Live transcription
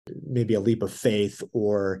maybe a leap of faith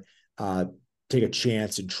or take a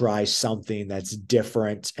chance and try something that's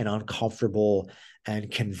different and uncomfortable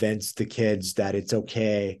and convince the kids that it's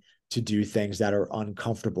okay to do things that are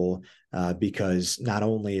uncomfortable, because not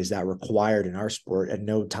only is that required in our sport, at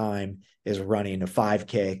no time is running a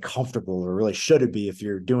 5K comfortable, or really should it be if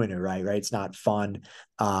you're doing it right? It's not fun.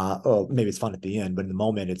 Oh, maybe it's fun at the end, but in the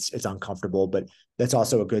moment it's uncomfortable. But that's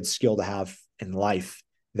also a good skill to have in life,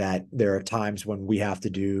 that there are times when we have to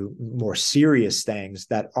do more serious things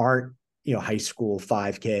that aren't, high school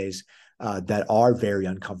 5Ks, that are very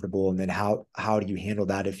uncomfortable. And then how do you handle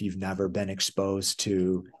that if you've never been exposed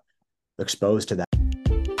to that?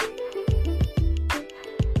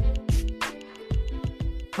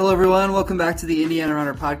 Hello, everyone. Welcome back to the Indiana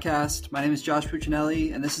Runner Podcast. My name is Josh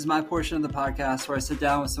Puccinelli, and this is my portion of the podcast where I sit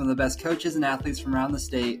down with some of the best coaches and athletes from around the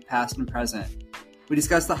state, past and present. We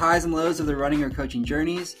discuss the highs and lows of their running or coaching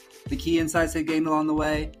journeys, the key insights they've gained along the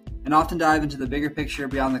way, and often dive into the bigger picture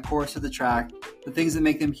beyond the course of the track, the things that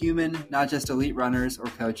make them human, not just elite runners or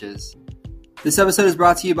coaches. This episode is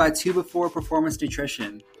brought to you by 2Before Performance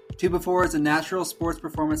Nutrition. 2Before is a natural sports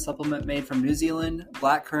performance supplement made from New Zealand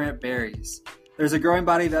blackcurrant berries. There's a growing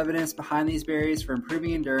body of evidence behind these berries for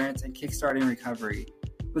improving endurance and kickstarting recovery.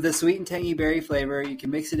 With a sweet and tangy berry flavor, you can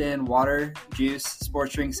mix it in water, juice,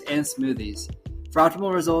 sports drinks, and smoothies. For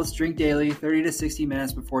optimal results, drink daily 30 to 60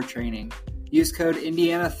 minutes before training. Use code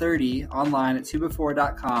Indiana30 online at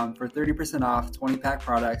 2before.com for 30% off 20-pack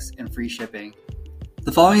products and free shipping.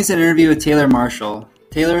 The following is an interview with Taylor Marshall.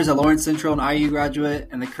 Taylor is a Lawrence Central and IU graduate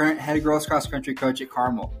and the current head girls cross country coach at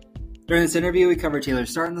Carmel. During this interview, we cover Taylor's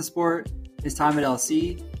start in the sport, his time at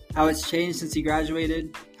LC, how it's changed since he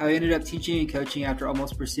graduated, how he ended up teaching and coaching after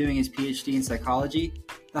almost pursuing his PhD in psychology,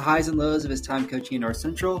 the highs and lows of his time coaching at North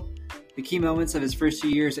Central, the key moments of his first few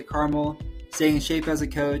years at Carmel, staying in shape as a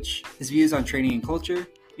coach, his views on training and culture,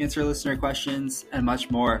 answer listener questions, and much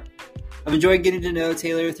more. I've enjoyed getting to know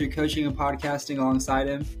Taylor through coaching and podcasting alongside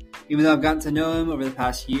him. Even though I've gotten to know him over the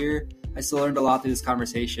past year, I still learned a lot through this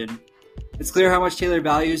conversation. It's clear how much Taylor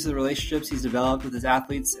values the relationships he's developed with his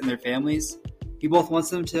athletes and their families. He both wants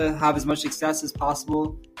them to have as much success as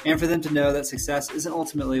possible and for them to know that success isn't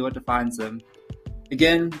ultimately what defines them.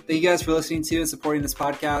 Again, thank you guys for listening to and supporting this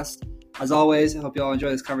podcast. As always, I hope you all enjoy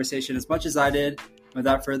this conversation as much as I did.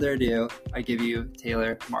 Without further ado, I give you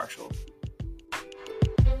Taylor Marshall.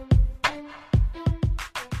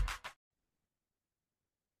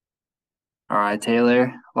 All right,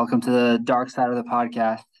 Taylor, welcome to the dark side of the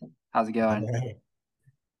podcast. How's it going? Right.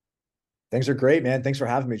 Things are great, man. Thanks for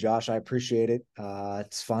having me, Josh. I appreciate it.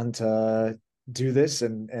 It's fun to do this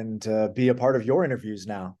and to be a part of your interviews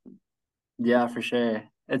now. Yeah, for sure.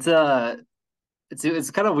 It's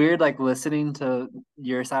kind of weird, like listening to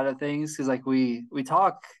your side of things, because like we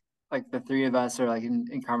talk, like the three of us are like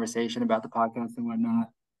in conversation about the podcast and whatnot.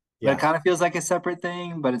 But Yeah. it kind of feels like a separate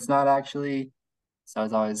thing, but it's not actually. So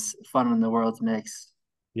it's always fun when the world's mixed.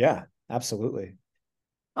 Yeah, absolutely.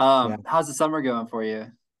 Yeah. How's the summer going for you?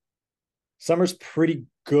 Summer's pretty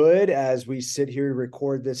good. As we sit here to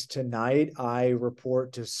record this tonight, I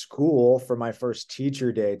report to school for my first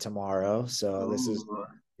teacher day tomorrow. So this is,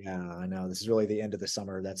 yeah, I know this is really the end of the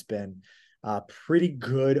summer. That's been pretty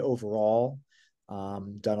good overall.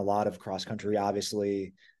 Done a lot of cross country,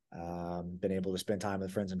 obviously. Been able to spend time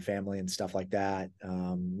with friends and family and stuff like that.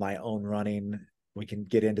 My own running, we can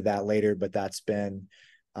get into that later, but that's been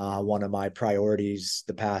one of my priorities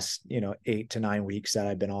the past 8 to 9 weeks that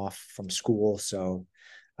I've been off from school. So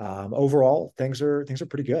overall things are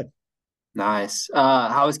pretty good. Nice.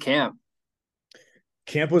 How was camp?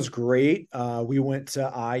 Camp was great. We went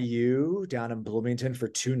to IU down in Bloomington for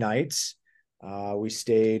 2 nights. We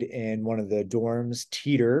stayed in one of the dorms,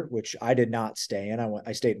 Teeter, which I did not stay in.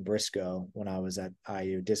 I stayed in Briscoe when I was at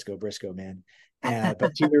IU. Disco Briscoe, man.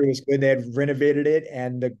 But Teeter was good. They had renovated it,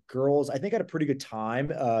 and the girls, I think, had a pretty good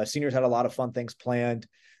time. Seniors had a lot of fun things planned.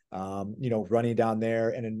 Running down there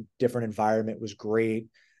in a different environment was great.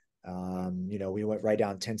 We went right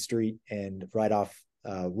down 10th Street and right off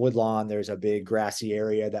Woodlawn. There's a big grassy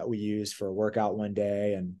area that we used for a workout one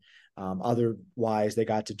day, and otherwise they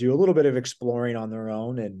got to do a little bit of exploring on their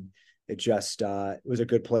own, and it just it was a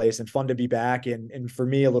good place and fun to be back. And for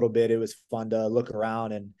me, a little bit, it was fun to look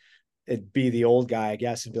around and it'd be the old guy, I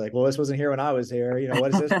guess, and be like, well, this wasn't here when I was here.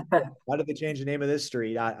 What is this? Why did they change the name of this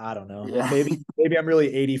street? I don't know. Yeah. Maybe I'm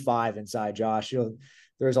really 85 inside, Josh.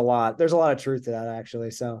 There's a lot of truth to that, actually.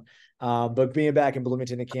 So, but being back in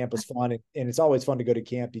Bloomington at camp was fun. And it's always fun to go to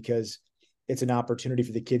camp because it's an opportunity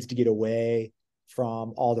for the kids to get away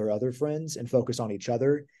from all their other friends and focus on each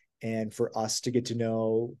other. And for us to get to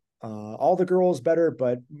know all the girls better,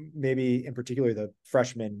 but maybe in particular the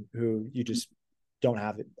freshmen who you just don't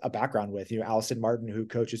have a background with. Allison Martin, who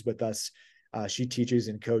coaches with us, she teaches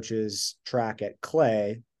and coaches track at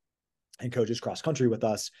Clay and coaches cross country with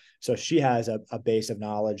us. So she has a base of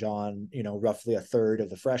knowledge on, roughly a third of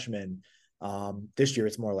the freshmen. This year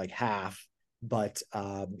it's more like half, but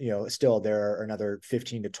still there are another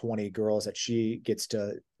 15 to 20 girls that she gets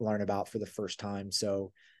to learn about for the first time.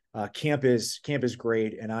 So camp is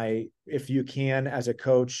great. And if you can, as a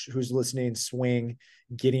coach who's listening, swing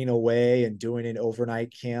getting away and doing an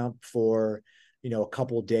overnight camp for, a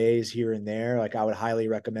couple days here and there, like I would highly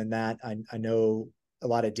recommend that. I know a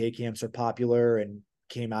lot of day camps are popular and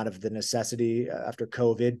came out of the necessity after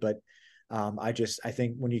COVID, but I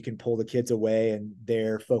think when you can pull the kids away and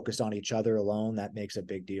they're focused on each other alone, that makes a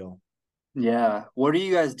big deal. Yeah. What do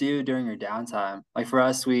you guys do during your downtime? Like for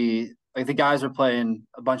us, the guys were playing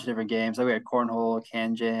a bunch of different games. Like we had cornhole,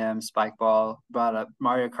 can jam, spike ball, brought up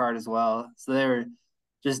Mario Kart as well. So they were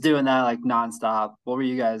just doing that like nonstop. What were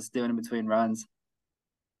you guys doing in between runs?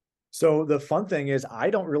 So the fun thing is I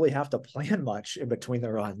don't really have to plan much in between the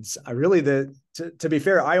runs. To be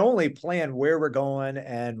fair, I only plan where we're going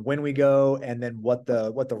and when we go and then what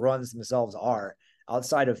the runs themselves are.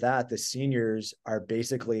 Outside of that, the seniors are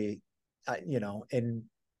basically in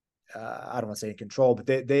I don't want to say in control, but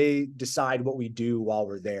they decide what we do while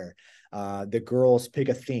we're there. The girls pick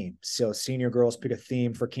a theme. So senior girls pick a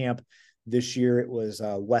theme for camp. This year it was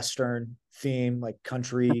a Western theme, like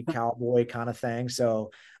country cowboy kind of thing.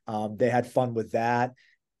 So they had fun with that.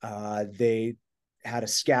 They had a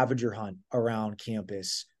scavenger hunt around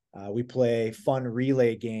campus. We play fun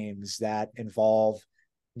relay games that involve,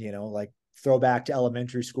 like throwback to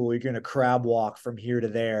elementary school. You're going to crab walk from here to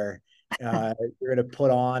there. You're going to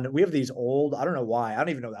put on, we have these old, I don't know why. I don't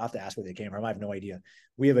even know. I have to ask where they came from. I have no idea.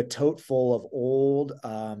 We have a tote full of old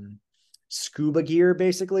scuba gear,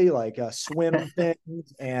 basically like swim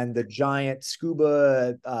things and the giant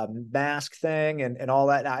scuba mask thing and all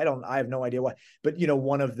that. I have no idea why, but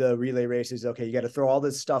one of the relay races, okay, you got to throw all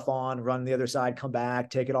this stuff on, run the other side, come back,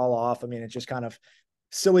 take it all off. I mean, it's just kind of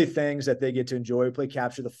silly things that they get to enjoy. We play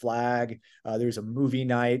capture the flag. There's a movie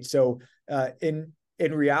night. So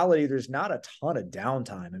in reality, there's not a ton of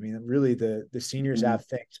downtime. I mean, really the seniors have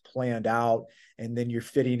things planned out, and then you're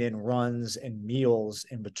fitting in runs and meals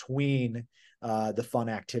in between the fun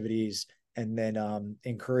activities, and then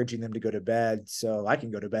encouraging them to go to bed so I can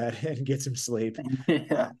go to bed and get some sleep.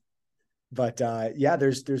 Yeah. But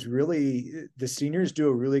there's really, the seniors do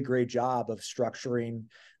a really great job of structuring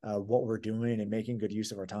what we're doing and making good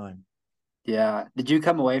use of our time. Yeah. Did you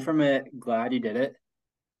come away from it glad you did it?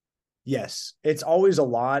 Yes, it's always a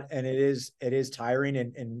lot, and it is tiring.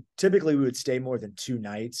 And typically we would stay more than 2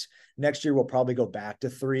 nights. Next year we'll probably go back to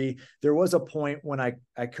 3. There was a point when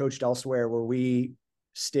I coached elsewhere where we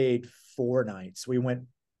stayed 4 nights. We went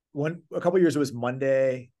a couple of years, it was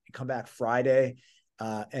Monday, come back Friday,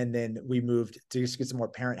 and then we moved to just get some more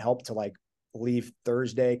parent help to like leave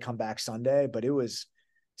Thursday, come back Sunday. But it was,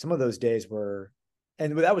 some of those days were,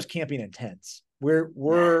 and that was camping intense.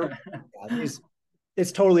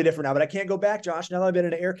 It's totally different now, but I can't go back, Josh. Now that I've been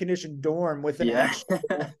in an air-conditioned dorm with an Yeah.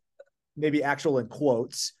 maybe actual in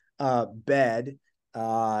quotes, bed,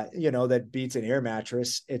 that beats an air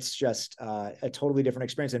mattress. It's just a totally different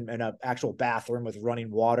experience, and an actual bathroom with running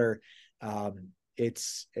water. I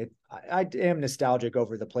am nostalgic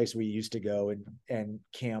over the place we used to go and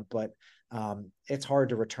camp, but it's hard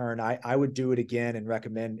to return. I would do it again and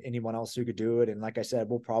recommend anyone else who could do it. And like I said,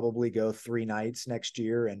 we'll probably go 3 nights next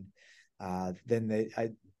year, and then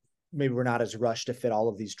maybe we're not as rushed to fit all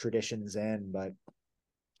of these traditions in, but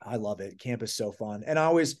I love it. Camp is so fun. And I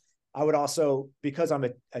would also, because I'm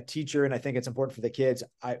a teacher and I think it's important for the kids,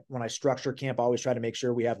 when I structure camp, I always try to make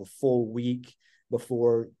sure we have a full week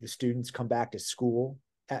before the students come back to school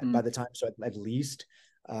by the time. So at least,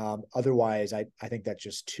 otherwise I think that's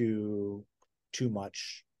just too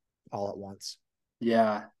much all at once.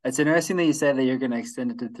 Yeah. It's interesting that you said that you're going to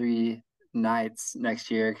extend it to 3 nights next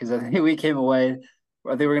year, because I think we came away.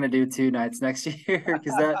 I think we're gonna do 2 nights next year,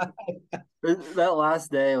 because that last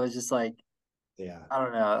day was just like, Yeah. I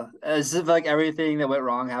don't know. It's just like everything that went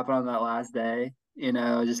wrong happened on that last day.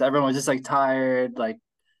 Just everyone was just like tired. Like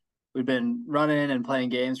we'd been running and playing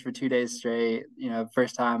games for 2 days straight.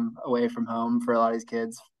 First time away from home for a lot of these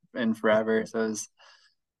kids in forever. So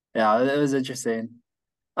it was interesting.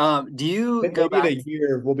 Do you go Maybe in back? a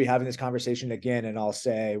year we'll be having this conversation again, and I'll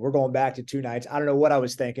say we're going back to 2 nights. I don't know what I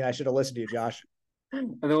was thinking. I should have listened to you, Josh.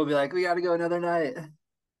 And then we'll be like, we got to go another night.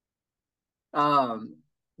 Um,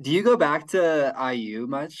 do you go back to IU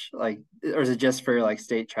much? Like, or is it just for like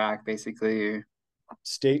state track basically?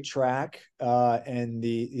 state track and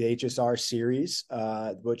the HSR series,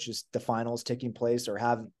 which is the finals taking place or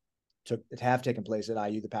have taken place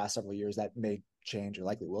at IU the past several years. That may change or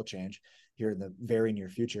likely will change here in the very near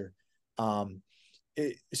future.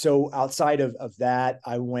 So outside of that,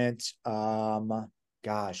 I went,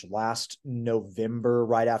 last November,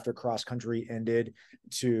 right after cross country ended,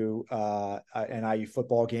 to an IU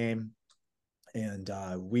football game. And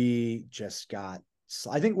we just got,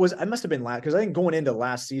 I must have been last, because I think going into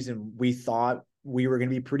last season, we thought we were going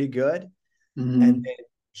to be pretty good. Mm-hmm. And then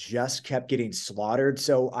just kept getting slaughtered.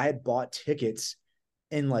 So I had bought tickets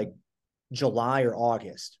in like July or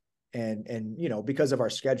August. And because of our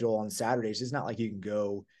schedule on Saturdays, it's not like you can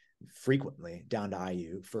go frequently down to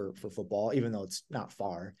IU for football, even though it's not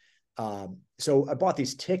far. So I bought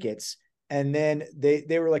these tickets, and then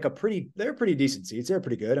they were like they're pretty decent seats. They're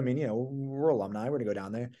pretty good. I mean, we're alumni. We're gonna go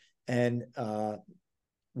down there, and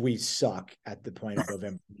we suck at the point of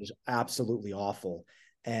November. It was absolutely awful.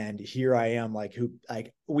 And here I am,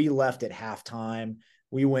 we left at halftime.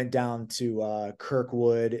 We went down to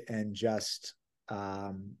Kirkwood and just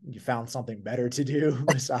you found something better to do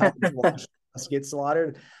besides watch us get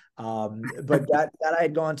slaughtered. But that I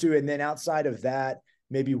had gone to, and then outside of that,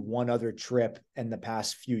 maybe one other trip in the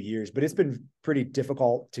past few years. But it's been pretty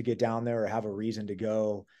difficult to get down there or have a reason to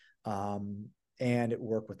go, and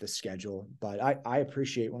work with the schedule. But I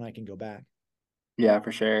appreciate when I can go back. Yeah,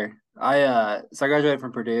 for sure. I graduated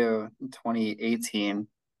from Purdue in 2018,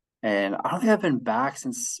 and I don't think I've been back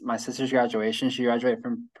since my sister's graduation. She graduated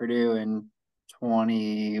from Purdue in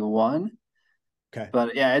 21. Okay.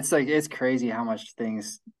 But yeah, it's crazy how much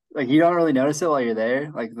things, like, you don't really notice it while you're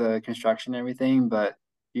there, like the construction and everything, but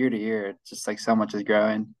year to year, it's just like so much is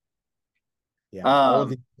growing. Yeah, all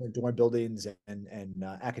of Um, the dorm buildings and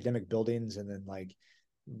academic buildings, and then like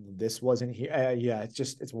this wasn't here. Yeah,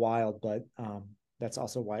 it's wild, but that's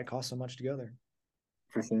also why it costs so much to go there.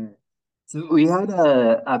 for sure. So we had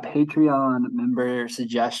a Patreon member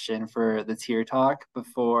suggestion for the tier talk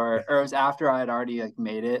before, Yeah, or it was after I had already like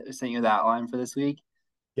made it, I sent you that line for this week.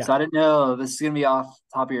 yeah. So I didn't know, this is gonna be off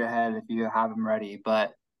the top of your head if you have them ready,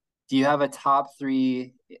 but do you have a top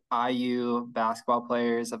three IU basketball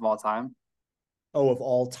players of all time? Oh, of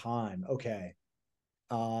all time. Okay.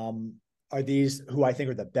 Um, are these who I think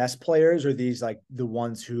are the best players, or these like the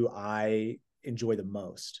ones who I enjoy the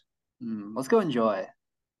most? Let's go enjoy.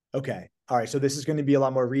 Okay. All right. So this is going to be a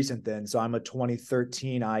lot more recent then. So I'm a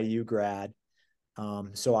 2013 IU grad.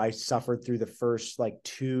 So I suffered through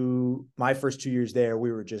my first 2 years there.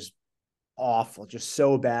 We were just awful, just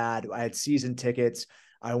so bad. I had season tickets.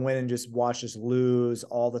 I went and just watched us lose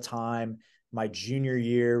all the time. My junior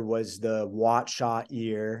year was the Watt shot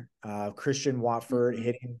year. Christian Watford Mhm.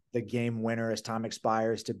 hitting the game winner as time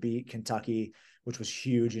expires to beat Kentucky, which was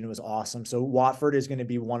huge and it was awesome. So Watford is going to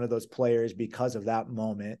be one of those players because of that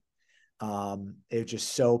moment. It was just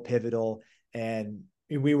so pivotal. And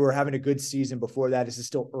we were having a good season before that. This is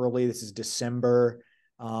still early. This is December,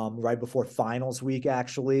 right before finals week,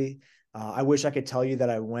 actually. I wish I could tell you that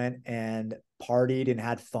I went and partied and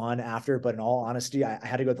had fun after, but in all honesty, I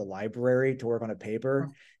had to go to the library to work on a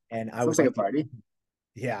paper. And I Sounds was like a like, party.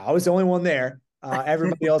 I was the only one there.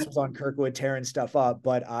 Everybody else was on Kirkwood tearing stuff up,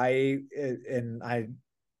 but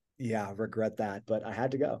regret that, but I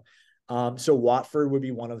had to go. So Watford would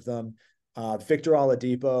be one of them. Victor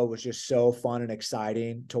Oladipo was just so fun and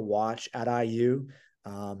exciting to watch at IU.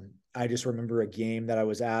 I just remember a game that I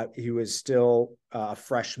was at. He was still a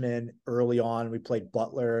freshman early on. We played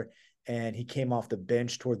Butler, and he came off the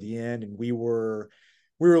bench toward the end, and we were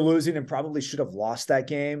losing and probably should have lost that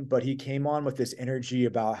game. But he came on with this energy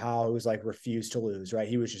about how it was like refused to lose. Right?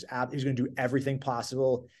 He was going to do everything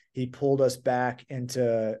possible. He pulled us back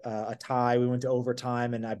into a tie. We went to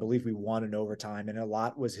overtime, and I believe we won in overtime. And a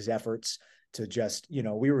lot was his efforts to just,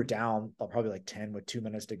 we were down probably like 10 with 2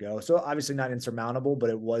 minutes to go. So obviously not insurmountable, but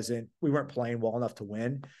we weren't playing well enough to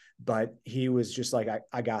win. But he was just like,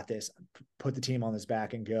 I got this, put the team on his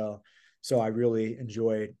back and go. So I really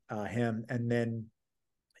enjoyed him. And then,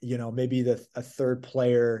 maybe a third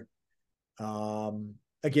player,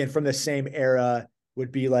 again, from the same era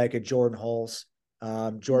would be like a Jordan Hulse.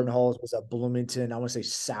 Jordan Hulse was a Bloomington, I want to say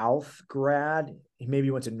South grad. He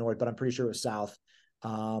maybe went to North, but I'm pretty sure it was South.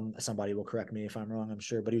 Somebody will correct me if I'm wrong, I'm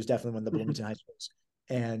sure, but he was definitely one of the Bloomington high schools.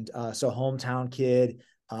 And so hometown kid,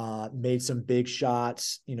 made some big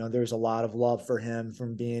shots. There's a lot of love for him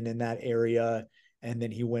from being in that area. And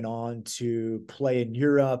then he went on to play in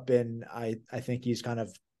Europe. And I think he's kind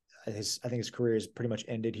of I think his career is pretty much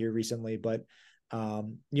ended here recently, but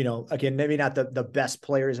again, maybe not the best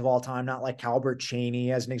players of all time, not like Calbert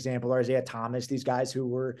Cheney as an example, or Isaiah Thomas, these guys who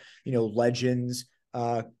were, legends.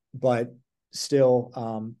 But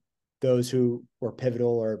still, those who were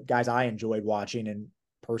pivotal or guys I enjoyed watching in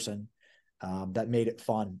person, that made it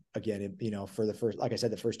fun. Again, for the first, like I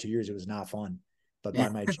said, the first 2 years, it was not fun. But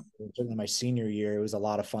by certainly my senior year, it was a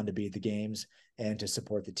lot of fun to be at the games and to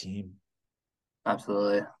support the team.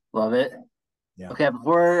 Absolutely. Love it. Yeah. Okay,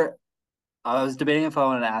 before I was debating if I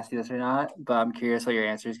wanted to ask you this or not, but I'm curious what your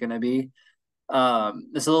answer is going to be.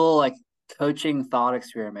 This little like coaching thought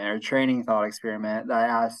experiment or training thought experiment that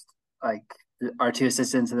I asked like our two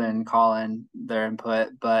assistants and then Colin their input.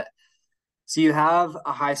 But so you have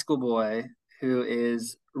a high school boy who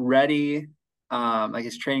is ready, like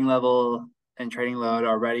his training level and training load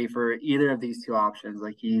are ready for either of these two options.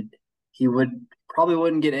 Like he would probably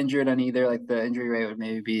wouldn't get injured on either. Like the injury rate would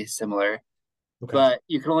maybe be similar, Okay. but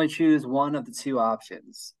you can only choose one of the two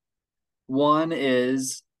options. One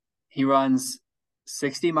is he runs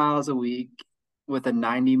 60 miles a week with a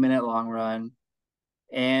 90-minute long run,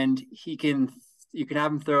 and you can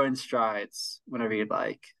have him throw in strides whenever you'd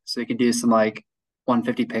like. So you can do some like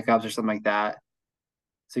 150 pickups or something like that.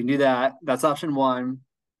 So you can do that. That's option one.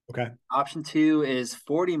 Okay. Option two is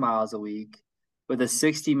 40 miles a week with a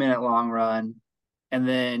 60-minute long run, and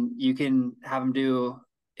then you can have him do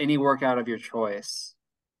any workout of your choice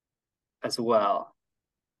as well.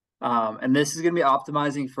 And this is going to be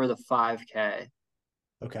optimizing for the 5K.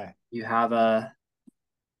 Okay. You have a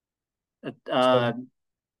So, so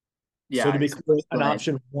yeah, to be clear, an explain.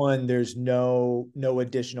 option one, there's no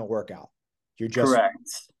additional workout. You're just Correct.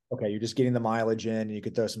 okay. You're just getting the mileage in, and you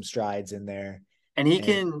could throw some strides in there. And he And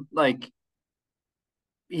can like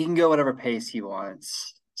he can go whatever pace he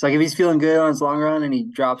wants. So like if he's feeling good on his long run and he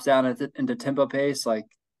drops down into tempo pace, like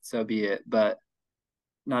so be it. But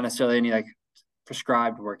not necessarily any like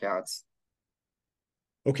prescribed workouts.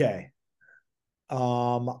 okay,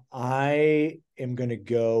 I am gonna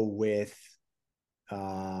go with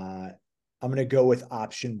I'm gonna go with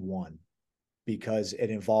option one because it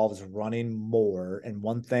involves running more. And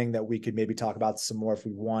one thing that we could maybe talk about some more if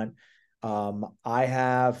we want. I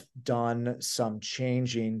have done some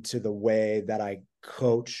changing to the way that I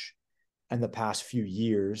coach in the past few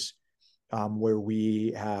years, where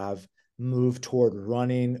we have moved toward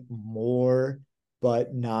running more,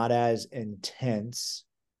 but not as intense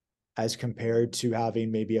as compared to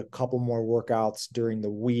having maybe a couple more workouts during the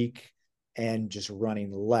week and just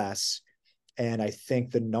running less. And I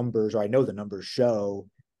think the numbers, or I know the numbers show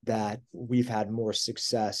that we've had more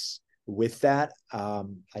success with that. I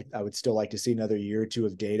would still like to see another year or two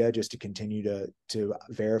of data just to continue to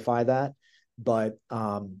verify that. But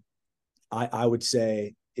I would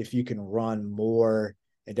say if you can run more,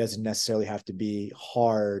 it doesn't necessarily have to be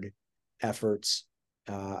hard efforts.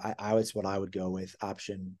 I was what I would go with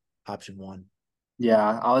option one.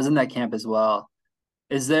 Yeah, I was in that camp as well.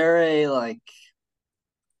 Is there a like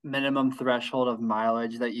minimum threshold of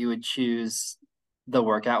mileage that you would choose the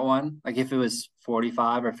workout one? Like if it was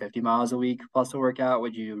 45 or 50 miles a week plus a workout,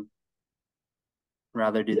 would you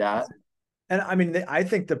rather do Yes. that? And I mean, I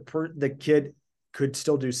think the kid could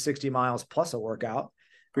still do 60 miles plus a workout.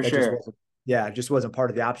 For That just sure. wasn't, yeah, it just wasn't part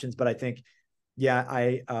of the options. But I think, yeah,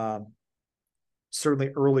 I certainly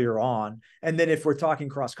earlier on. And then if we're talking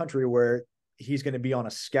cross country where he's going to be on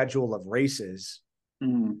a schedule of races,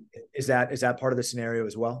 Mm. is that part of the scenario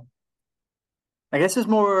as well? I guess it's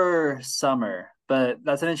more summer, but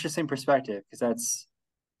that's an interesting perspective because that's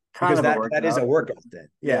kind Because of a that is a workout. workout then.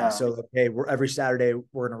 Yeah. Yeah. So okay, we're every Saturday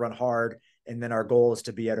we're going to run hard, and then our goal is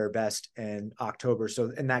to be at our best in October. So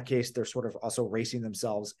in that case, they're sort of also racing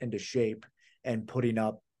themselves into shape and putting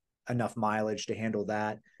up enough mileage to handle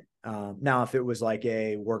that. Now, if it was like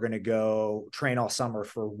we're going to go train all summer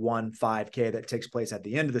for one 5K that takes place at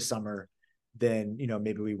the end of the summer, then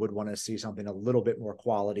maybe we would want to see something a little bit more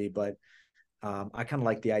quality. But I kind of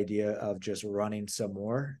like the idea of just running some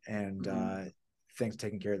more and Mhm. things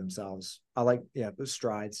taking care of themselves. I like, yeah, those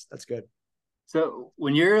strides. That's good. So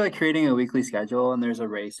when you're like creating a weekly schedule and there's a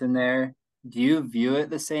race in there, do you view it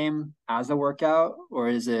the same as a workout or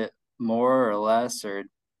is it more or less or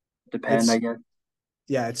depend, I It's guess?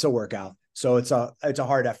 yeah, it's a workout. So it's a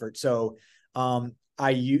hard effort. So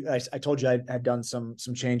I told you I had done some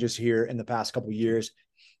changes here in the past couple of years.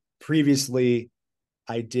 Previously,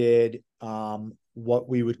 I did what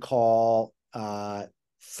we would call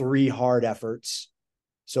three hard efforts.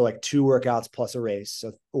 So like two workouts plus a race,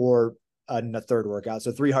 so or a third workout.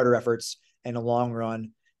 So three harder efforts and a long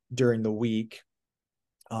run during the week.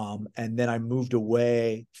 And then I moved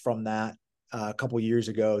away from that a couple years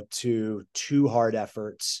ago to two hard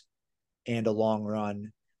efforts and a long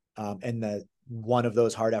run. And the one of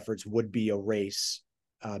those hard efforts would be a race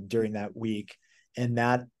during that week. And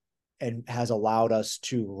that and has allowed us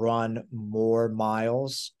to run more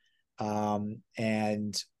miles,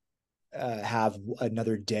 and have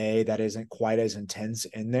another day that isn't quite as intense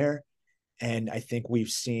in there. And I think we've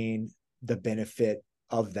seen the benefit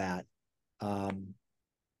of that. And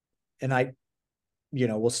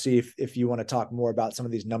we'll see if you want to talk more about some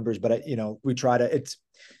of these numbers, but we try to,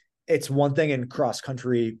 it's one thing in cross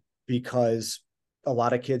country because a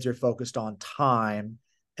lot of kids are focused on time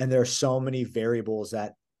and there are so many variables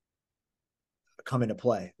that come into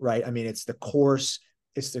play, right? I mean, it's the course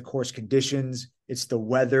conditions, it's the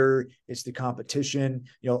weather, it's the competition,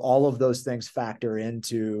 all of those things factor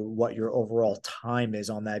into what your overall time is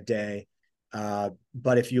on that day.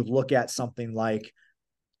 But if you look at something like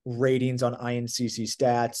ratings on INCC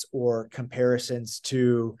stats or comparisons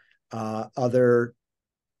to other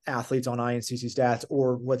athletes on INCC stats,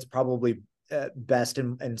 or what's probably best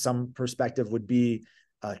in some perspective would be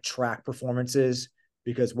track performances,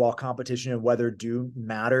 because while competition and weather do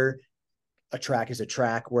matter, a track is a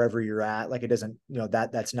track wherever you're at. Like it doesn't,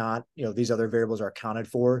 that's not, these other variables are accounted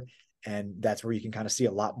for. And that's where you can kind of see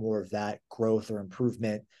a lot more of that growth or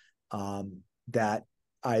improvement that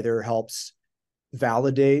either helps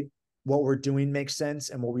validate what we're doing makes sense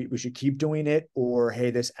and what we should keep doing it, or, hey,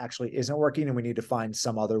 this actually isn't working and we need to find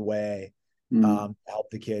some other way to help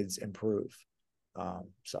the kids improve.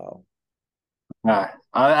 So. I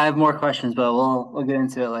have more questions, but we'll get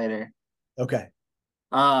into it later. Okay.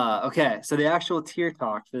 Okay. So the actual tier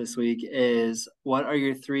talk for this week is, what are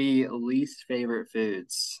your 3 least favorite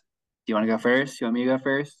foods? Do you want to go first? You want me to go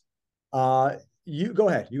first? You go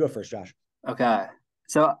ahead. You go first, Josh. Okay.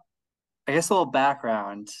 So I guess a little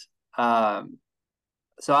background.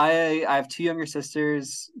 So I have 2 younger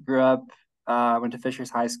sisters, grew up, went to Fishers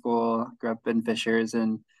High School, grew up in Fishers,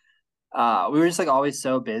 and we were just like always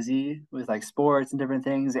so busy with like sports and different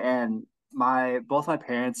things. And both my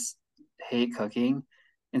parents hate cooking.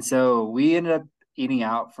 And so we ended up eating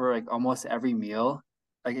out for like almost every meal.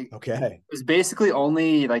 Like Okay. It was basically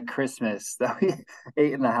only like Christmas that we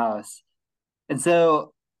ate in the house. And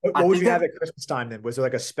so what would you have at Christmas time then? Was there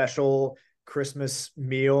like a special Christmas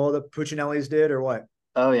meal the Puccinellis did, or what?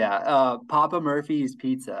 Oh yeah, Papa Murphy's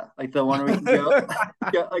pizza, like the one where you can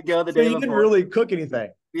go the So day you before. didn't really cook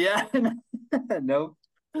anything. Yeah, nope.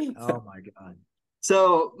 Oh my God.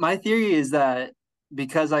 So my theory is that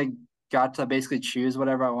because I got to basically choose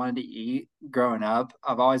whatever I wanted to eat growing up,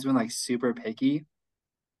 I've always been like super picky,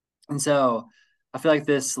 and so I feel like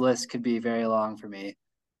this list could be very long for me.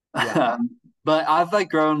 Yeah. But I've like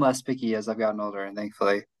grown less picky as I've gotten older, and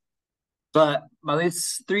thankfully. But my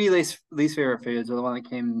least favorite foods are the one that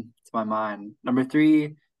came to my mind. Number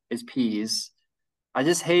 3 is peas. I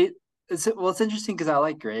just hate it's interesting because I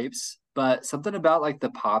like grapes, but something about like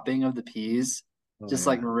the popping of the peas Oh just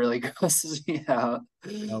like yeah. really grosses me out.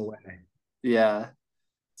 No way. Yeah.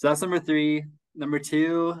 So that's number 3. Number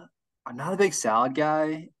 2, I'm not a big salad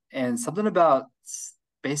guy, and something about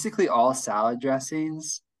basically all salad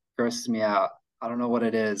dressings grosses me out. I don't know what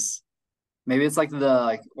it is. Maybe it's like the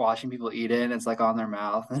like watching people eat it and it's like on their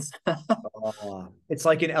mouth and stuff. It's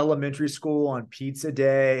like in elementary school on pizza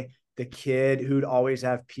day, the kid who'd always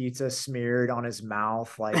have pizza smeared on his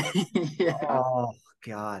mouth. Like, Yeah, oh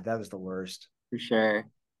God, that was the worst. for sure.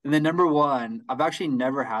 And then number 1, I've actually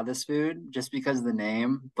never had this food just because of the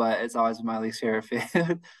name, but it's always been my least favorite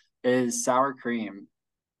food, is sour cream.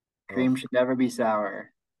 Cream Ugh. should never be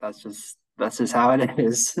sour. That's just how it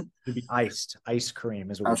is. Should be iced. Ice cream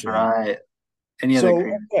is what we That's should have. right. Any other So,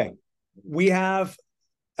 cream? okay. We have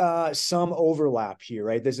some overlap here,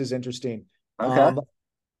 right? This is interesting. Okay.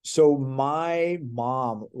 So my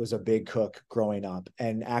mom was a big cook growing up,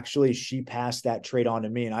 and actually she passed that trait on to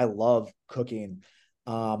me, and I love cooking.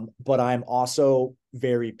 But I'm also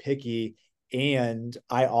very picky, and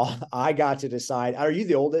I got to decide. Are you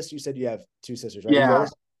the oldest? You said you have 2 sisters, right? Are you the Yeah.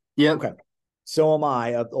 oldest? Yep. Okay. So am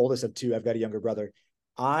I, the oldest of 2. I've got a younger brother.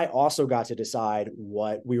 I also got to decide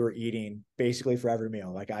what we were eating basically for every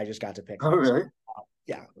meal. Like I just got to pick Oh, things. really?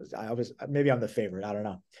 Yeah, I was maybe I'm the favorite. I don't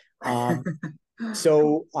know.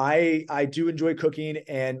 So I do enjoy cooking,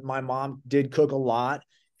 and my mom did cook a lot,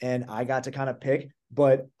 and I got to kind of pick.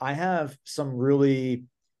 But I have some really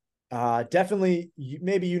definitely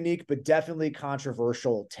maybe unique, but definitely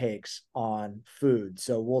controversial takes on food.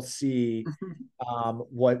 So we'll see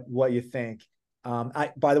what you think.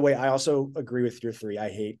 By the way, I also agree with your 3. I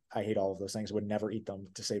hate all of those things. Would never eat them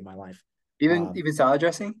to save my life. Even salad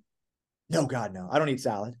dressing? No, God, no. I don't eat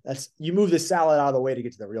salad. That's you move the salad out of the way to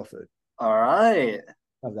get to the real food. All right.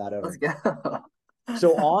 Of that Let's over. go.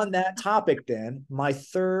 So on that topic, then my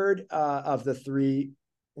third of the 3,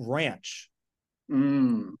 ranch. That is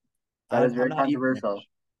I'm very not eating controversial. ranch.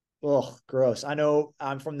 Oh, gross. I know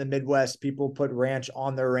I'm from the Midwest. People put ranch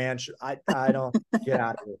on their ranch. I don't get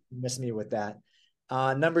out of it. Miss me with that.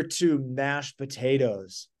 Number two, mashed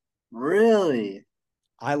potatoes. Really?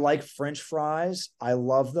 I like French fries. I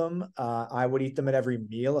love them. I would eat them at every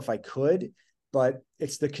meal if I could, but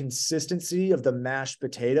it's the consistency of the mashed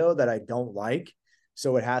potato that I don't like.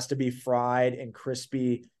 So it has to be fried and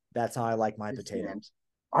crispy. That's how I like my Interesting. potatoes.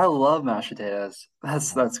 I love mashed potatoes.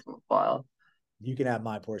 That's wild. You can have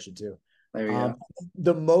my portion too. There we Um, go.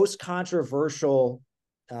 the most controversial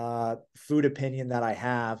food opinion that I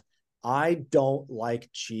have, I don't like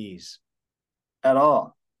cheese At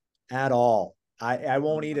all. at all. I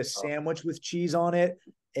won't eat a sandwich with cheese on it.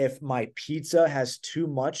 If my pizza has too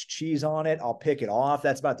much cheese on it, I'll pick it off.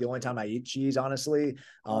 That's about the only time I eat cheese, honestly.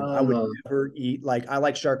 I would Oh. never eat, like, I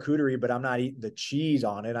like charcuterie, but I'm not eating the cheese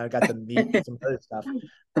on it. I got the meat and some other stuff.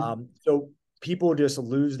 So people just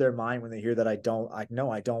lose their mind when they hear that I don't, like, no,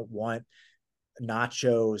 I don't want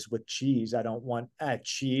nachos with cheese. I don't want a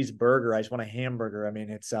cheeseburger. I just want a hamburger. I mean,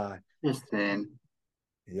 it's Interesting.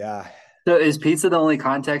 yeah, So is pizza the only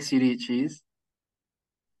context you'd eat cheese?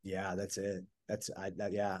 yeah, that's it.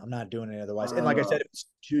 Yeah, I'm not doing it otherwise. And like I Uh, said, if it's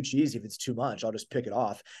too cheesy, if it's too much, I'll just pick it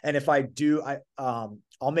off. And if I do, I'll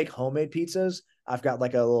make homemade pizzas. I've got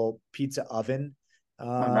like a little pizza oven,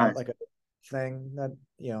 oh, nice. like a thing that,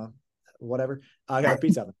 whatever. I got a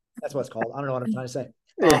pizza oven. That's what it's called. I don't know what I'm trying to say.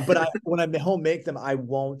 But when I home make them, I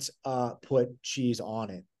won't put cheese on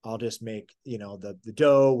it. I'll just make, the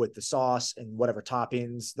dough with the sauce and whatever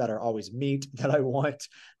toppings that are always meat that I want.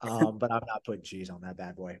 But I'm not putting cheese on that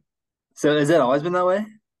bad boy. So has it always been that way?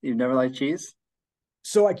 You've never liked cheese?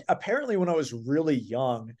 So apparently when I was really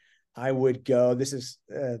young, I would go, this is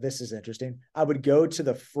interesting. I would go to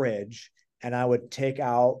the fridge and I would take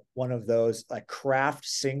out one of those like Kraft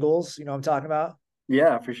singles, you know what I'm talking about?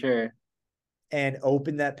 Yeah, for sure. And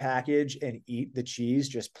open that package and eat the cheese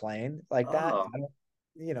just plain like that. Oh, I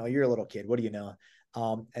don't, you're a little kid. What do you know?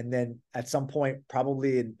 And then at some point,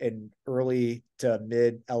 probably in early to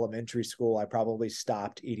mid elementary school, I probably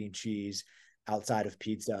stopped eating cheese outside of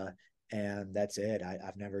pizza. And that's it.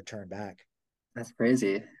 I've never turned back. that's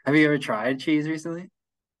crazy. Have you ever tried cheese recently?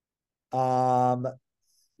 Um,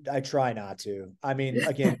 I try not to. I mean,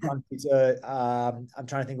 again, on pizza, I'm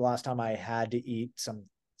trying to think the last time I had to eat some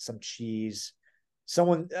cheese.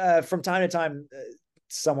 Someone from time to time,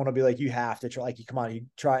 someone will be like, "You have to try." Like, come on, you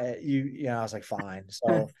try it. I was like, "Fine."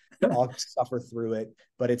 So I'll suffer through it,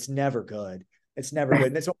 but it's never good. It's never good.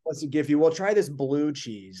 And it's what wants to give you. Well, try this blue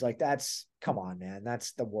cheese. Like, come on, man.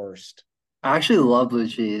 That's the worst. I actually love blue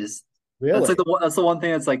cheese. That's like Really? that's the one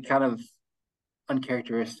thing that's like kind of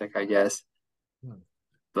uncharacteristic, I guess. Hmm.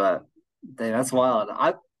 But dang, that's wild.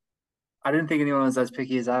 I didn't think anyone was as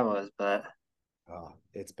picky as I was, but Oh,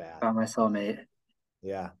 it's bad. found my soulmate.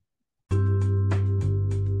 Yeah.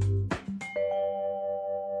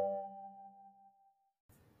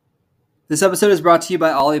 This episode is brought to you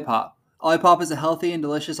by Olipop. Olipop is a healthy and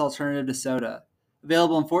delicious alternative to soda.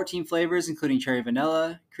 Available in 14 flavors, including cherry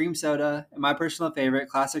vanilla, cream soda, and my personal favorite,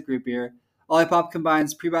 classic root beer. Olipop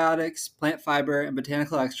combines prebiotics, plant fiber, and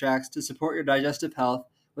botanical extracts to support your digestive health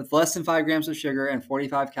with less than 5 grams of sugar and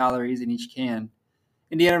 45 calories in each can.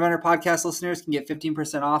 Indiana Runner podcast listeners can get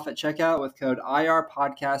 15% off at checkout with code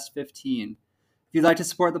IRPodcast15. If you'd like to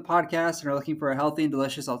support the podcast and are looking for a healthy and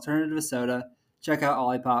delicious alternative to soda, check out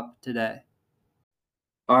Olipop today.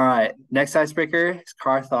 All right. Next icebreaker is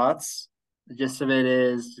car thoughts. The gist of it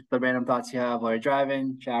is the random thoughts you have while you're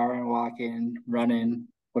driving, showering, walking, running,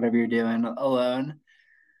 whatever you're doing alone.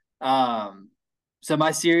 Um, so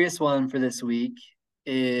my serious one for this week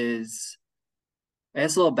is, I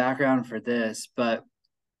guess, a little background for this, but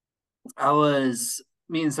I was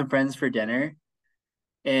meeting some friends for dinner,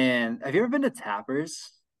 and have you ever been to Tappers?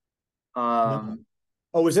 No.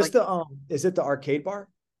 Oh, It's like, is it the arcade bar?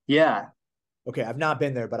 yeah, Okay, I've not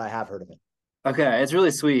been there, but I have heard of it. okay, it's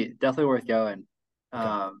really sweet. Definitely worth going. Okay.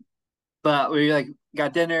 Um, but we like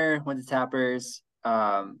got dinner, went to Tappers.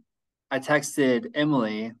 I texted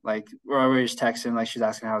Emily, like we were just texting, like she's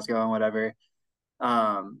asking how it's going, whatever.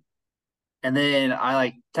 Um, and then I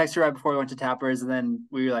like texted her right before we went to Tappers, and then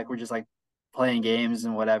we're just like playing games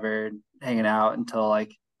and whatever, hanging out until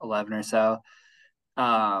like 11 or so.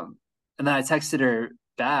 And then I texted her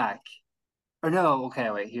back. Or no,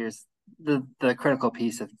 okay, wait, here's the critical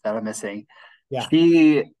piece that I'm missing. Yeah,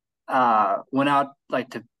 She went out like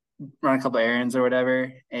to run a couple errands or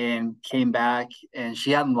whatever and came back and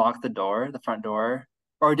she hadn't locked the front door,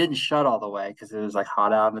 or it didn't shut all the way because it was like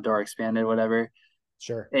hot out and the door expanded, whatever.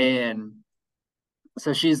 sure. And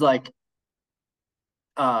so she's like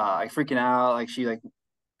freaking out, like she like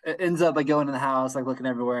it ends up like going in the house, like looking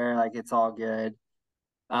everywhere, like it's all good.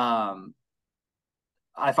 Um,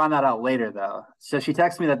 I find that out later though. So she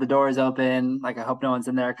texts me that the door is open, like I hope no one's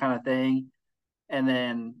in there, kind of thing. And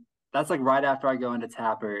then that's like right after I go into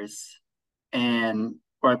Tappers and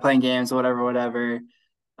or I'm playing games or whatever, whatever.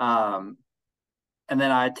 Um, and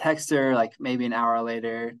then I text her like maybe an hour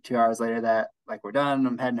later, 2 hours later that like we're done,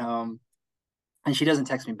 I'm heading home, and she doesn't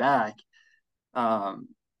text me back. Um,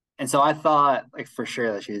 and so I thought like for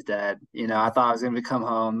sure that she was dead. You know, I thought I was gonna come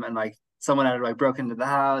home and like someone had like broken into the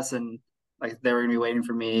house and like they were gonna be waiting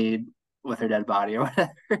for me with her dead body or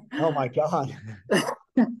whatever. Oh my God.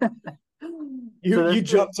 So You that's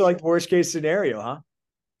jumped to like worst case scenario, huh?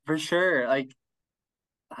 for sure. Like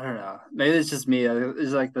I don't know. Maybe it's just me.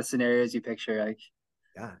 It's like the scenarios you picture. Like,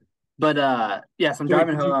 Yeah. but yes, I'm So wait,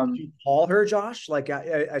 driving did home. you call her, Josh? Like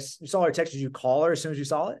I saw her text. Did you call her as soon as you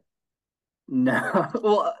saw it? No,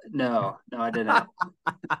 well, no, I didn't.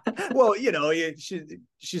 Well,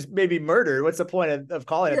 she's maybe murdered. What's the point of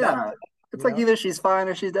calling at that Yeah, point? it's You like know, either she's fine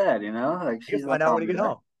or she's dead. You know, like you can she's not find out when calling you me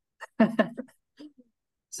get home. back.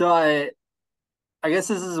 So I guess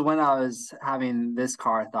this is when I was having this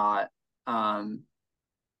car thought, um,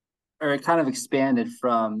 or it kind of expanded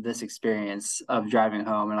from this experience of driving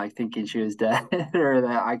home and like thinking she was dead or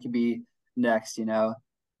that I could be next, you know.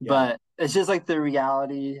 Yeah. But it's just like the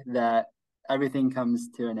reality that everything comes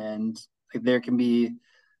to an end. Like there can be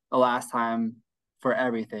a last time for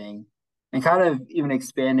everything. And kind of even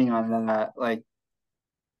expanding on that, like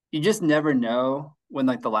you just never know when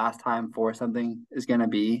like the last time for something is gonna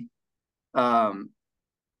be. Um,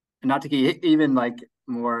 and not to get even like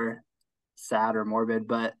more sad or morbid,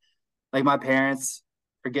 but like my parents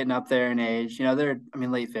are getting up there in age. You know, they're I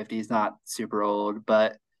mean late 50s, not super old,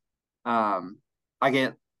 but um I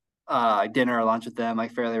get dinner or lunch with them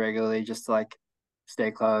like fairly regularly just to like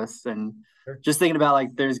stay close and Sure. just thinking about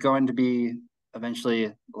like there's going to be eventually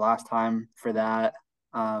the last time for that.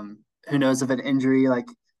 Who knows if an injury like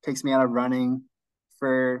takes me out of running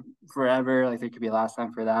for forever, like there could be a last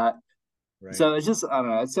time for that. Right. So it's just I don't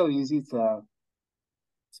know, it's so easy to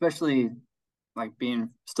especially like being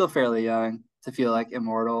still fairly young to feel like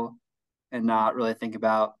immortal and not really think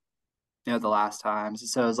about the last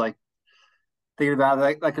times. So it's like thinking about it,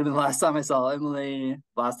 like that could have been the last time I saw Emily,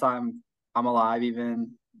 last time I'm alive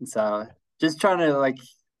even. And so just trying to like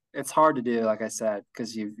it's hard to do, like I said,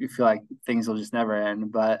 because you feel like things will just never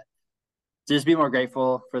end. But just be more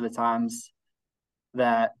grateful for the times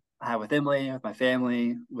that I have with Emily, with my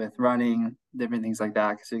family, with running, different things like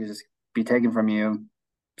that, because it can just be taken from you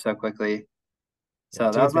so quickly. Yeah. So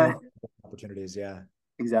that Take was my advantage of opportunities. Yeah.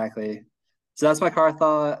 exactly. So that's my car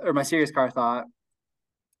thought or my serious car thought.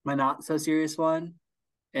 My not so serious one,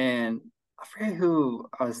 and I forget who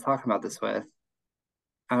I was talking about this with.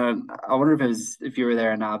 I wonder if it was if you were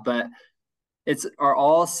there or not, but it's are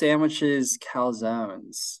all sandwiches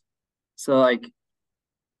calzones. So like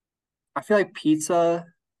I feel like pizza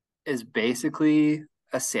is basically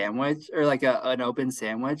a sandwich or like an open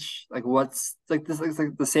sandwich. Like what's like this looks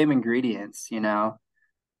like the same ingredients, you know?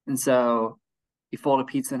 And so you fold a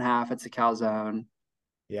pizza in half, it's a calzone,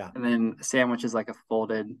 Yeah. and then a sandwich is like a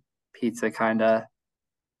folded pizza kinda.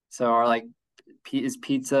 So are like is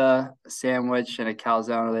pizza, a sandwich, and a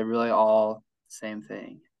calzone, are they really all the same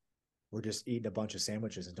thing? We're just eating a bunch of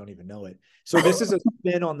sandwiches and don't even know it. So this is a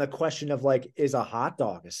spin on the question of like, is a hot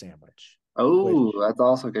dog a sandwich? Which, Oh, that's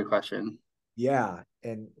also a good question. yeah,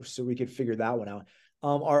 and so we could figure that one out.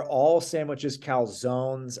 Are all sandwiches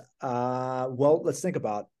calzones? Well, let's think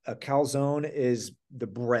about a calzone is the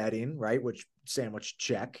breading, right? Which sandwich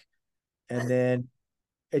check, and then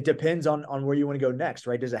it depends on where you want to go next,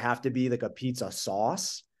 right? Does it have to be like a pizza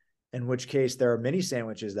sauce? In which case, there are many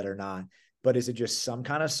sandwiches that are not. But is it just some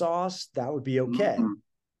kind of sauce? That would be okay. Mm,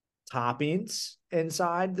 Toppings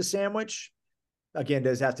inside the sandwich. Again,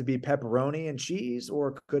 does it have to be pepperoni and cheese,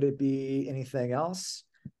 or could it be anything else?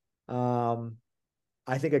 Um,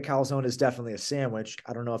 I think a calzone is definitely a sandwich.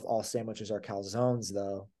 I don't know if all sandwiches are calzones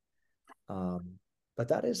though. But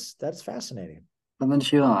that's fascinating. something to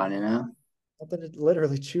chew on, you know? Something to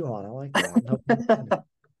literally chew on. I like that.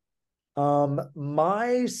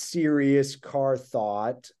 My serious car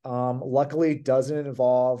thought, luckily doesn't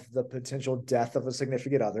involve the potential death of a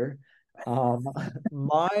significant other. Um,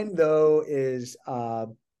 Mine though is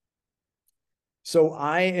so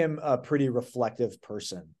I am a pretty reflective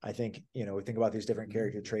person. I think, we think about these different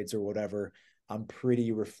character traits or whatever. I'm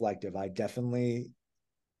pretty reflective. I definitely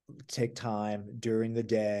take time during the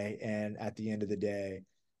day and at the end of the day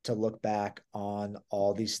to look back on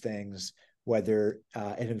all these things, whether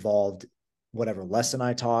it involved whatever lesson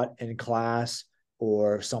I taught in class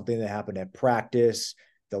or something that happened at practice,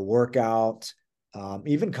 the workout,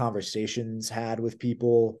 even conversations had with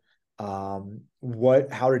people. How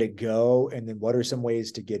did it go? And then what are some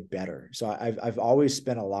ways to get better? So I've always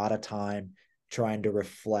spent a lot of time trying to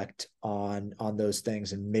reflect on those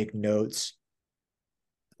things and make notes,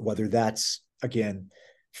 whether that's again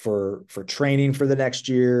for training for the next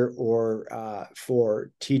year or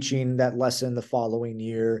for teaching that lesson the following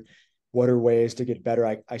year. What are ways to get better?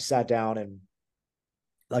 I sat down and,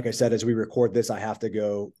 like I said, as we record this, I have to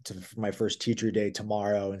go to my first teacher day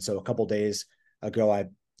tomorrow. And so a couple days ago, I,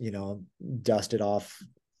 dusted off,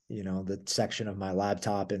 the section of my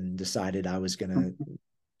laptop and decided I was going to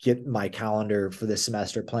get my calendar for this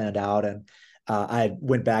semester planned out. And I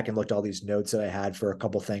went back and looked at all these notes that I had for a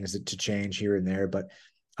couple things to change here and there. But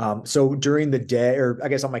so during the day, or I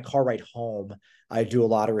guess on my car ride home, I do a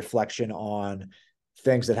lot of reflection on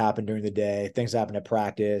things that happen during the day, things that happen at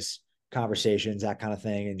practice, conversations, that kind of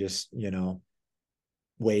thing, and just,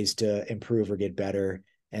 ways to improve or get better.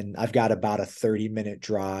 And I've got about a 30-minute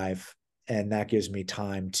drive, and that gives me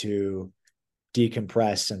time to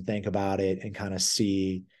decompress and think about it and kind of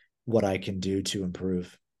see what I can do to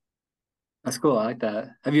improve. That's cool. I like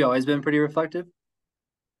that. Have you always been pretty reflective?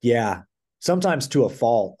 Yeah. Sometimes to a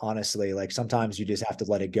fault, honestly. Like sometimes you just have to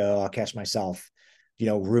let it go. I'll catch myself,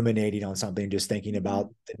 ruminating on something, just thinking about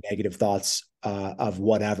the negative thoughts of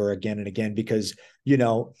whatever again and again, because,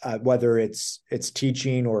 whether it's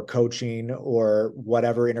teaching or coaching or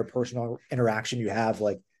whatever interpersonal interaction you have,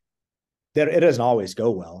 like that, it doesn't always go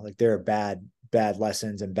well. Like there are bad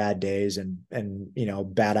lessons and bad days and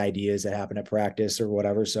bad ideas that happen at practice or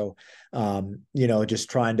whatever. So just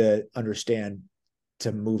trying to understand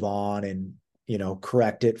to move on and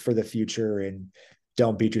correct it for the future and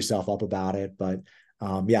don't beat yourself up about it. But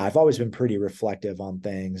yeah, I've always been pretty reflective on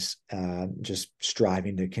things, just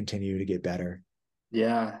striving to continue to get better.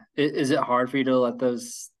 Yeah. Is it hard for you to let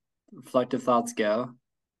those reflective thoughts go?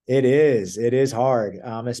 It is hard,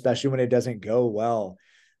 especially when it doesn't go well.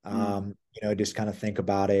 Mm. Just kind of think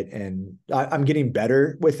about it, and I'm getting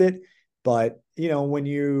better with it. But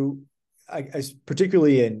when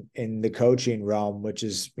particularly in the coaching realm, which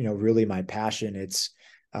is really my passion, it's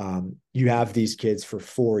you have these kids for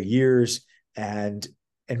 4 years, and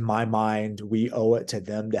in my mind, we owe it to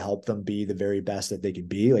them to help them be the very best that they can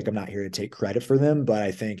be. Like I'm not here to take credit for them, but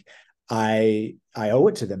I think I owe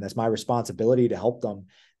it to them. That's my responsibility to help them.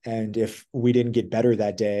 And if we didn't get better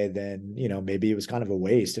that day, then, maybe it was kind of a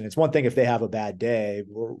waste. And it's one thing if they have a bad day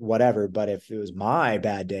or whatever, but if it was my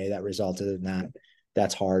bad day that resulted in that,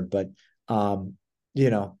 that's hard. But, um, you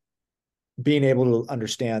know, being able to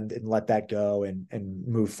understand and let that go and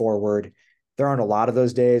move forward. There aren't a lot of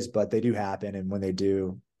those days, but they do happen. And when they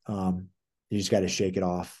do, you just got to shake it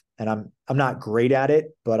off. And I'm not great at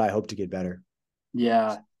it, but I hope to get better.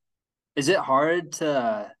 Yeah. Is it hard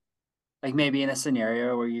to, like, maybe in a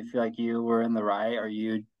scenario where you feel like you were in the right or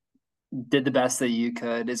you did the best that you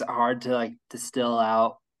could, is it hard to like distill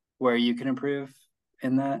out where you can improve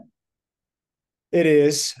in that? It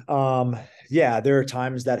is. Yeah, there are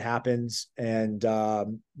times that happens and,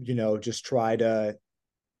 just try to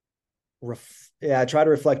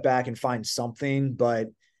reflect back and find something, but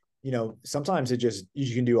sometimes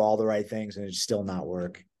you can do all the right things and it's still not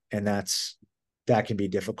work. And that can be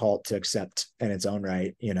difficult to accept in its own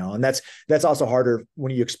right, and that's also harder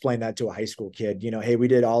when you explain that to a high school kid, hey, we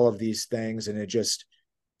did all of these things and it just,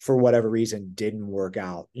 for whatever reason, didn't work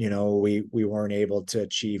out. We weren't able to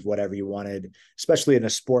achieve whatever you wanted, especially in a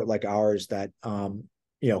sport like ours that,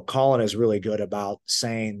 Colin is really good about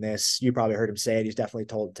saying this. You probably heard him say it. He's definitely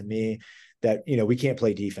told it to me that, we can't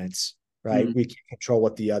play defense, right? Mm. We can't control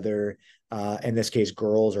what the other, in this case,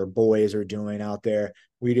 girls or boys are doing out there.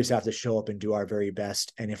 We just have to show up and do our very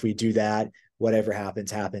best. And if we do that, whatever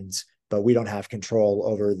happens, happens. But we don't have control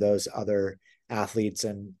over those other athletes.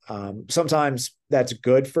 And sometimes that's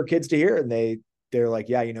good for kids to hear. And they're like,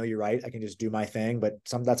 yeah, you're right. I can just do my thing. But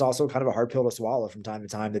that's also kind of a hard pill to swallow from time to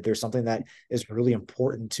time, that there's something that is really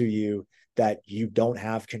important to you that you don't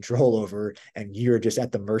have control over. And you're just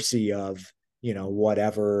at the mercy of,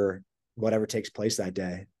 whatever takes place that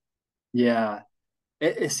day. Yeah.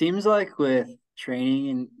 It seems like with training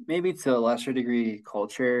and maybe to a lesser degree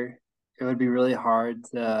culture, it would be really hard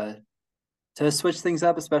to switch things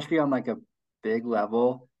up, especially on like a big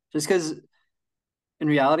level. Just because in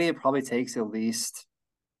reality, it probably takes at least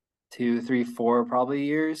 2, 3, 4 probably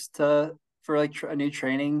years to for like a new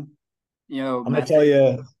training, I'm gonna tell method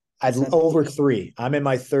you, to I'd set. over 3. I'm in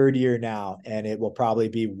my 3rd year now, and it will probably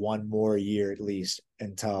be one more year at least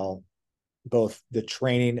until both the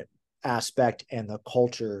training aspect and the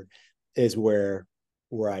culture is where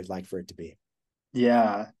I'd like for it to be.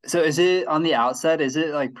 Yeah. So is it on the outset, is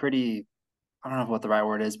it like pretty, I don't know what the right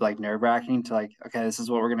word is, but like nerve-wracking to like, okay, this is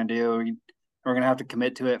what we're gonna do. We're gonna have to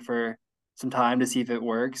commit to it for some time to see if it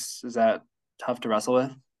works. Is that tough to wrestle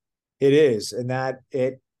with? It is, and that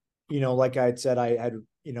it, like I had said, I had,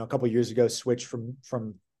 a couple of years ago switched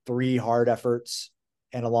from three hard efforts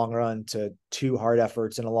in a long run to two hard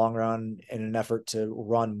efforts in a long run in an effort to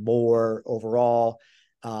run more overall.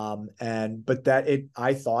 And but that it,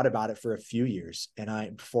 I thought about it for a few years, and I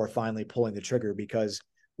before finally pulling the trigger because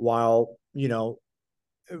while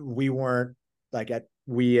we weren't like at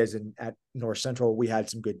we as in at North Central, we had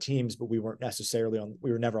some good teams, but we weren't necessarily on.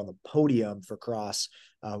 We were never on the podium for cross.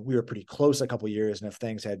 We were pretty close a couple of years, and if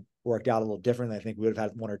things had worked out a little differently, I think we would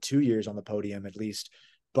have had 1 or 2 years on the podium at least.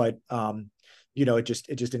 But it just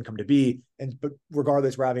didn't come to be. And but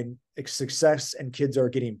regardless, we're having success, and kids are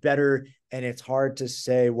getting better, and it's hard to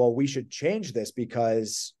say, well, we should change this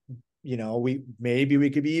because we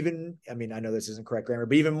could be even, I mean, I know this isn't correct grammar,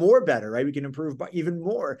 but even more better, right? We can improve by even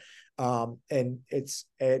more. And it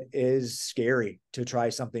is scary to try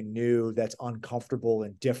something new that's uncomfortable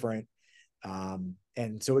and different.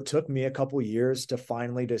 And so it took me a couple of years to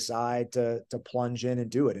finally decide to plunge in and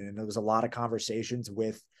do it. And there was a lot of conversations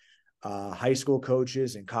with high school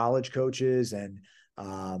coaches and college coaches, and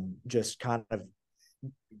just kind of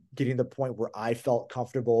getting to the point where I felt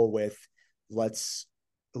comfortable with let's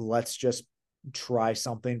just try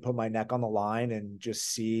something, put my neck on the line, and just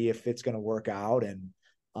see if it's going to work out. And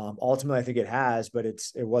ultimately, I think it has, but it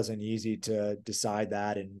wasn't easy to decide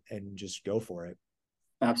that and just go for it.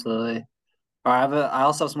 Absolutely. All right, I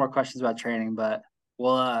also have some more questions about training, but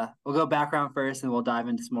we'll go background first and we'll dive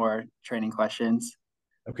into some more training questions.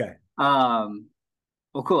 Okay. Um,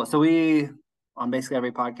 well, cool. So we on basically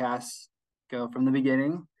every podcast go from the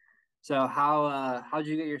beginning. So how'd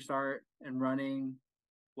you get your start in running?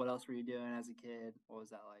 What else were you doing as a kid? What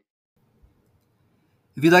was that like?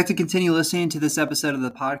 If you'd like to continue listening to this episode of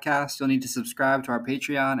the podcast, you'll need to subscribe to our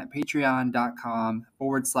Patreon at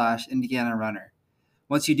patreon.com/Indiana Runner.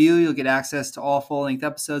 Once you do, you'll get access to all full-length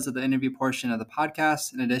episodes of the interview portion of the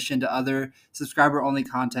podcast, in addition to other subscriber-only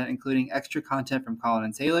content, including extra content from Colin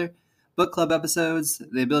and Taylor, book club episodes,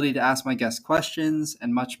 the ability to ask my guests questions,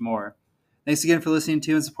 and much more. Thanks again for listening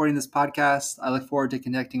to and supporting this podcast. I look forward to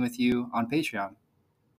connecting with you on Patreon.